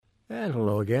And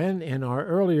hello again. In our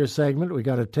earlier segment, we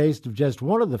got a taste of just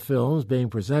one of the films being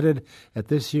presented at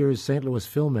this year's St. Louis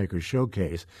Filmmakers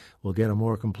Showcase. We'll get a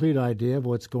more complete idea of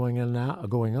what's going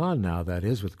on now, that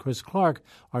is, with Chris Clark,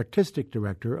 Artistic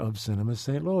Director of Cinema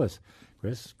St. Louis.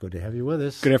 Chris, good to have you with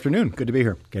us. Good afternoon. Good to be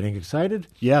here. Getting excited?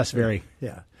 Yes, very.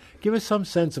 Yeah. Give us some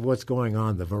sense of what's going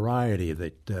on, the variety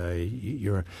that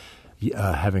you're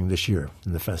having this year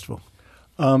in the festival.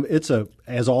 It's,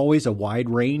 as always, a wide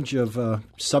range of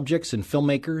subjects and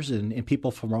filmmakers and people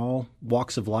from all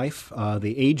walks of life.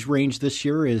 The age range this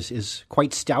year is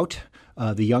quite stout.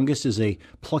 The youngest is a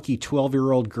plucky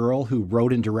 12-year-old girl who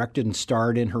wrote and directed and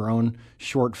starred in her own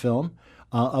short film,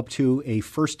 up to a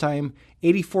first-time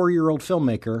 84-year-old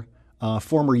filmmaker,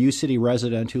 former U-City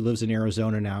resident who lives in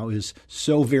Arizona now, is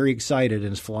so very excited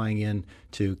and is flying in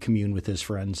to commune with his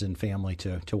friends and family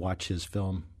to watch his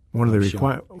film. One of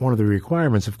the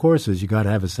requirements, of course, is you got to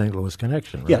have a St. Louis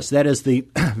connection, right? Yes, that is the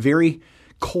very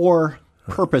core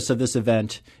purpose of this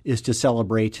event, is to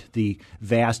celebrate the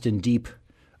vast and deep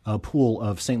pool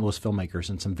of St. Louis filmmakers,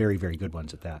 and some very, very good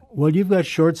ones at that. Well, you've got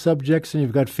short subjects, and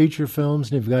you've got feature films,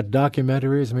 and you've got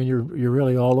documentaries. I mean, you're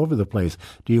really all over the place.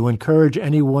 Do you encourage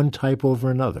any one type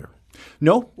over another?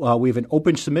 No. We have an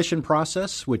open submission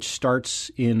process, which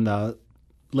starts in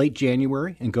late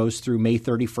January and goes through May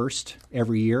 31st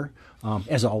every year.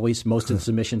 As always, most of the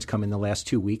submissions come in the last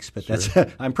 2 weeks, but that's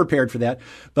I'm prepared for that.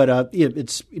 But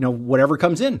it's whatever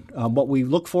comes in. What we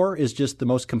look for is just the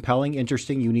most compelling,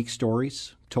 interesting, unique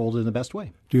stories told in the best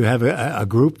way. Do you have a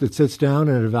group that sits down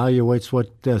and evaluates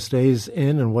what stays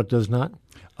in and what does not?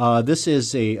 This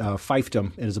is a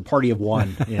fiefdom. It is a party of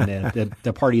one, and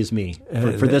the party is me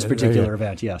for this particular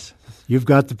event, yes. You've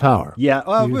got the power. Yeah.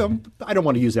 Well, I don't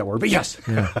want to use that word, but yes.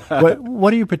 Yeah.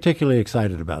 What are you particularly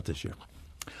excited about this year?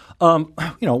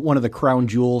 One of the crown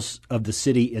jewels of the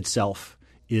city itself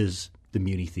is the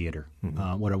Muni Theater.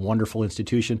 Mm-hmm. What a wonderful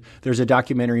institution. There's a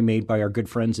documentary made by our good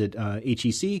friends at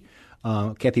HEC,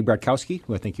 Kathy Bratkowski,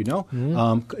 who I think you know.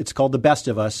 Mm-hmm. It's called The Best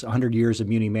of Us, 100 Years of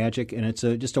Muni Magic, and it's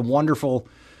just a wonderful,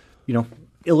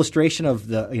 illustration of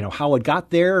the how it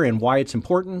got there and why it's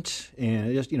important,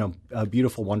 and just a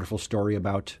beautiful, wonderful story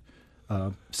about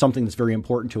something that's very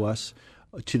important to us.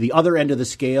 To the other end of the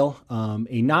scale,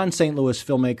 a non-St. Louis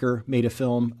filmmaker made a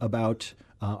film about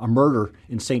a murder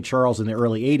in St. Charles in the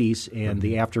early 80s and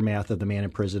the aftermath of the man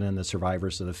in prison and the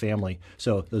survivors of the family.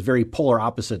 So those very polar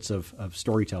opposites of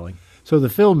storytelling. So the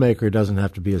filmmaker doesn't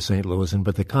have to be a St. Louisan,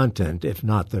 but the content, if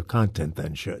not the content,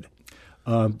 then should.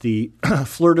 The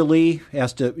fleur-de-lis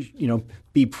has to,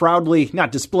 be proudly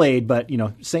not displayed, but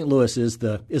St. Louis is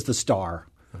the star.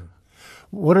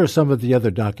 What are some of the other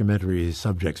documentary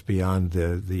subjects beyond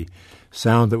the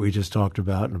sound that we just talked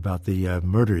about and about the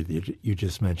murder that you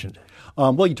just mentioned?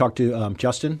 Well, you talked to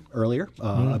Justin earlier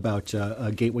about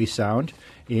Gateway Sound,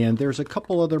 and there's a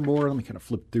couple other more. Let me kind of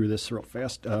flip through this real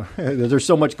fast. There's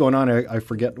so much going on, I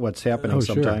forget what's happening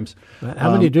sometimes. Sure.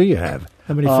 How many do you have?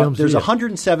 How many films There's do you have?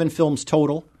 107 films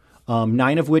total,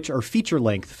 9 of which are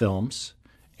feature-length films.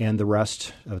 And the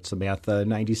rest, it's the math,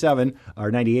 97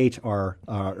 or 98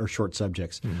 are short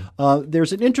subjects.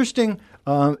 There's an interesting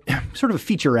sort of a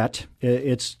featurette.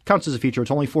 It counts as a feature. It's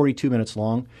only 42 minutes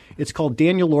long. It's called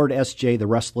Daniel Lord, S.J., The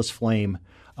Restless Flame.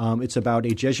 It's about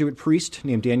a Jesuit priest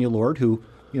named Daniel Lord who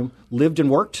lived and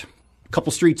worked a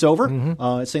couple streets over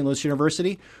at St. Louis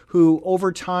University, who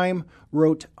over time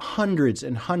wrote hundreds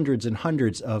and hundreds and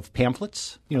hundreds of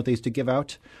pamphlets, they used to give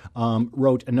out,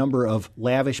 wrote a number of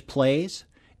lavish plays,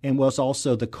 and was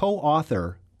also the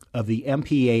co-author of the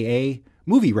MPAA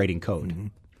movie rating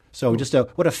code. So just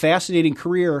what a fascinating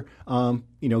career,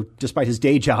 despite his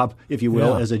day job, if you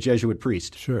will, as a Jesuit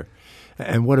priest. Sure.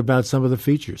 And what about some of the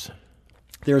features?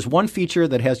 There's one feature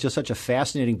that has just such a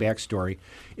fascinating backstory.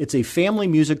 It's a family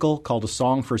musical called A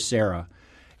Song for Sarah,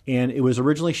 and it was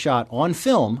originally shot on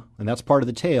film, and that's part of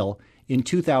the tale, in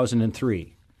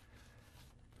 2003.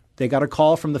 They got a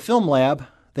call from the film lab.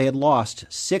 They had lost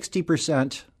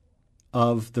 60%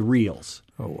 of the reels.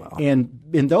 Oh, wow. And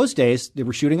in those days, they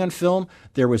were shooting on film.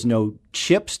 There was no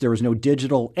chips. There was no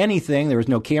digital anything. There was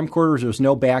no camcorders. There was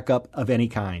no backup of any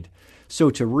kind. So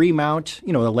to remount,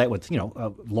 with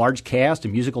a large cast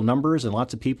and musical numbers and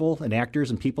lots of people and actors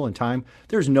and people and time,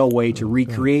 there's no way to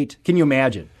recreate. Can you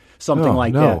imagine something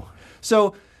like that?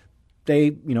 So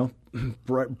they,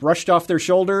 brushed off their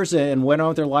shoulders and went on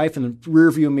with their life in the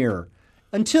rearview mirror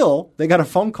until they got a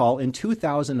phone call in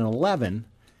 2011.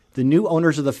 The new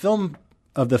owners of the film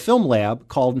lab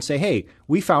called and say, "Hey,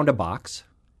 we found a box.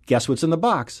 Guess what's in the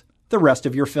box? The rest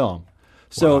of your film."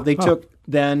 So they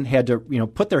had to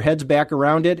put their heads back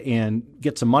around it and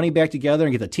get some money back together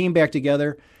and get the team back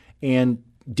together and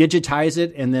digitize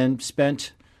it, and then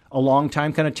spent a long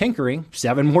time kind of tinkering,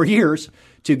 7 more years,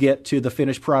 to get to the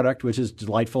finished product, which is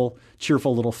delightful,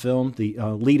 cheerful little film. The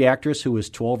lead actress, who was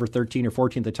 12 or 13 or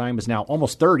 14 at the time, is now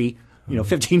almost 30,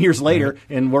 15 years later,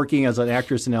 and working as an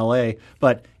actress in L.A.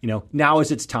 But, now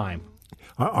is its time.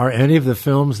 Are any of the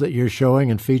films that you're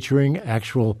showing and featuring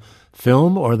actual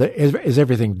film, or is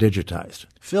everything digitized?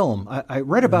 Film. I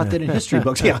read about that in history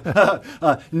books. Yeah.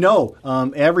 No,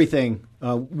 everything.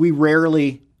 We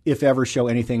rarely, if ever, show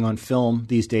anything on film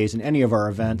these days in any of our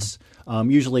events.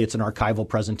 Usually it's an archival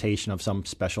presentation of some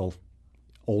special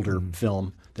older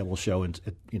film that we'll show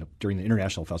during the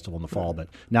International Festival in the fall, but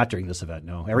not during this event,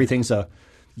 no. Everything's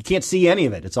you can't see any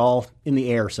of it. It's all in the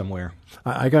air somewhere.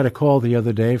 I got a call the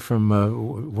other day from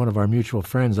one of our mutual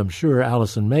friends, I'm sure,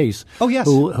 Allison Mace. Oh, yes.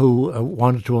 Who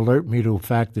wanted to alert me to the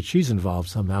fact that she's involved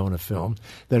somehow in a film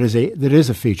that is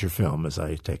a feature film, as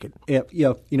I take it.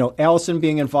 Yeah, Allison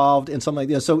being involved in something like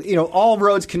this. So, all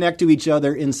roads connect to each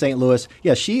other in St. Louis.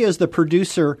 Yeah, she is the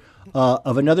producer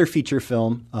of another feature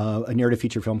film, a narrative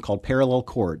feature film called Parallel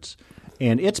Chords.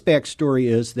 And its backstory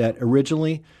is that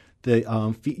originally the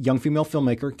young female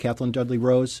filmmaker, Kathleen Dudley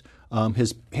Rose,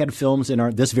 has had films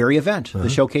in this very event, the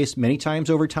showcase, many times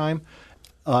over time.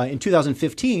 In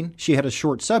 2015, she had a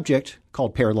short subject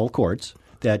called Parallel Chords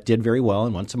that did very well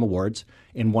and won some awards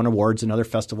and won awards in other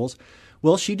festivals.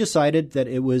 Well, she decided that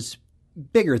it was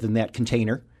bigger than that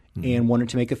container and wanted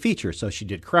to make a feature. So she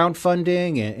did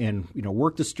crowdfunding and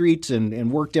worked the streets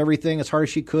and worked everything as hard as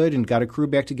she could and got a crew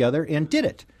back together and did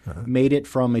it. Made it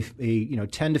from a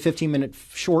 10 to 15 minute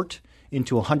short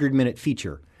into a 100-minute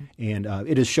feature. And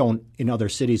it is shown in other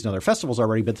cities and other festivals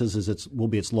already, but this will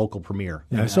be its local premiere.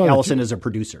 Yeah, Allison is a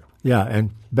producer. Yeah,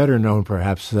 and better known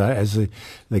perhaps as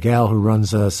the gal who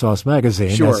runs Sauce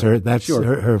Magazine. Sure. That's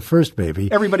her first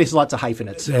baby. Everybody's lots of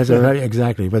hyphenates.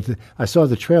 Exactly. But I saw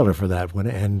the trailer for that one,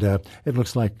 and it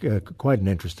looks like quite an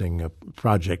interesting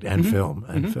project and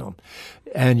film.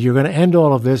 And you're going to end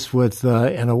all of this with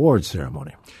an awards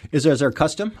ceremony. As our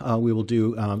custom, we will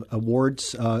do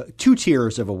awards, 2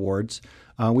 tiers of awards.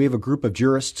 We have a group of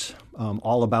jurists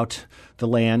all about the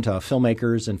land,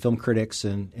 filmmakers and film critics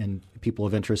and people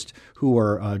of interest who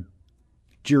are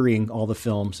jurying all the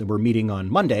films. And we're meeting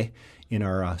on Monday in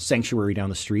our sanctuary down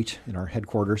the street in our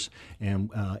headquarters.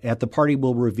 And at the party,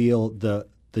 we'll reveal the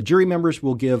jury members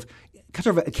will give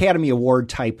sort of Academy Award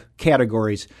type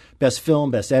categories: best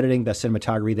film, best editing, best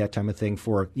cinematography, that type of thing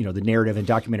for the narrative and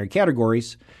documentary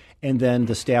categories. And then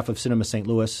the staff of Cinema St.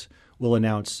 Louis will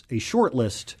announce a short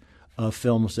list of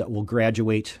films that will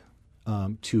graduate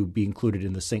to be included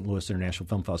in the St. Louis International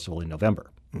Film Festival in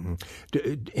November.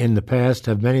 In the past,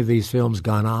 have many of these films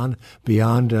gone on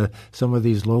beyond some of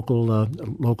these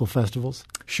local festivals?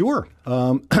 Sure.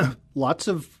 Lots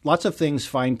of things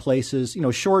find places.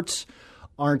 Shorts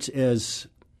aren't as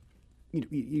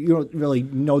you don't really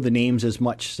know the names as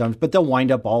much, but they'll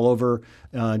wind up all over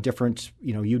different,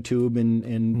 YouTube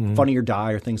and Funny or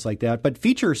Die or things like that. But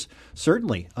features,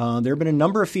 certainly. There have been a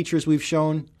number of features we've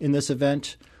shown in this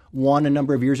event. One a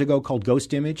number of years ago called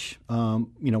Ghost Image,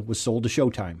 was sold to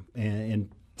Showtime and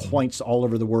points all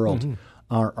over the world.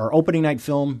 Our opening night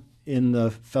film in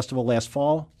the festival last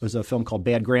fall was a film called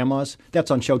Bad Grandmas.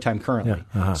 That's on Showtime currently.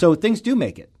 So things do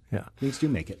make it. Yeah. Things do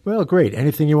make it. Well, great.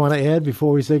 Anything you want to add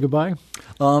before we say goodbye?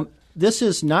 This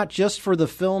is not just for the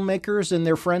filmmakers and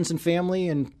their friends and family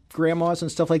and grandmas and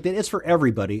stuff like that. It's for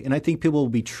everybody. And I think people will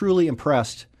be truly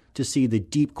impressed to see the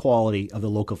deep quality of the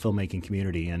local filmmaking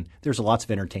community. And there's lots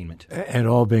of entertainment. And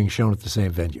all being shown at the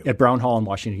same venue? At Brown Hall and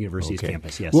Washington University's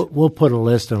campus, yes. We'll put a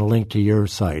list and a link to your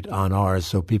site on ours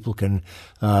so people can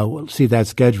see that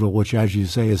schedule, which, as you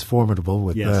say, is formidable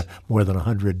with more than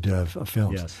 100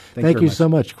 films. Yes. Thank you so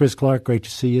much. Chris Clark, great to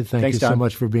see you. Thanks, you so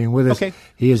much for being with us. Okay.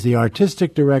 He is the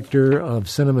Artistic Director of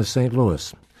Cinema St.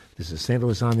 Louis. This is St.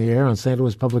 Louis on the Air on St.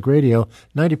 Louis Public Radio,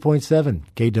 90.7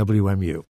 KWMU.